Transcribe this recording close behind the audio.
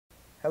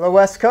Hello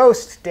West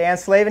Coast, Dan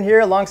Slavin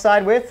here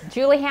alongside with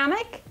Julie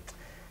Hammock.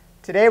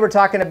 Today we're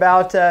talking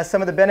about some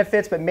of the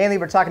benefits, but mainly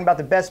we're talking about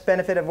the best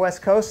benefit of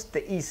West Coast,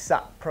 the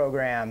ESOP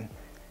program.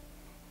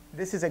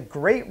 This is a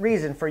great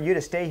reason for you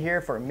to stay here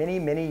for many,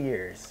 many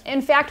years.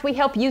 In fact, we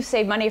help you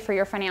save money for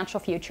your financial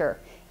future,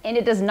 and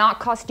it does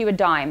not cost you a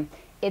dime.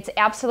 It's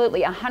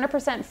absolutely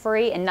 100%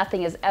 free and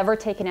nothing is ever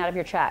taken out of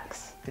your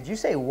checks. Did you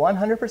say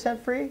 100%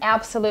 free?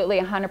 Absolutely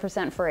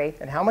 100% free.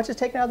 And how much is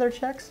taken out of their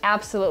checks?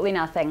 Absolutely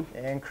nothing.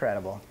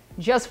 Incredible.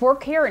 Just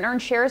work here and earn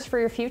shares for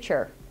your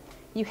future.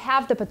 You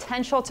have the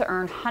potential to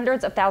earn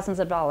hundreds of thousands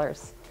of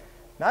dollars.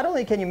 Not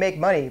only can you make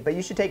money, but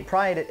you should take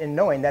pride in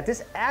knowing that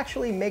this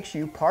actually makes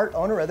you part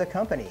owner of the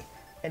company.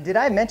 And did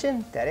I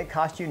mention that it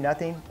costs you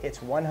nothing? It's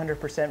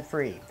 100%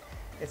 free.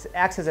 It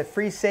acts as a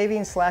free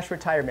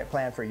savings/retirement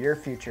plan for your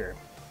future.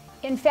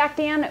 In fact,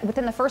 Dan,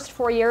 within the first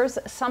 4 years,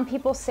 some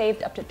people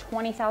saved up to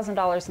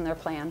 $20,000 in their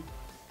plan.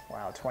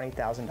 Wow,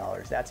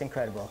 $20,000. That's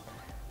incredible.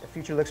 The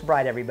future looks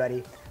bright,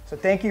 everybody. So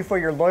thank you for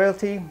your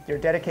loyalty, your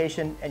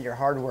dedication, and your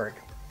hard work.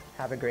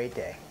 Have a great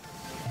day.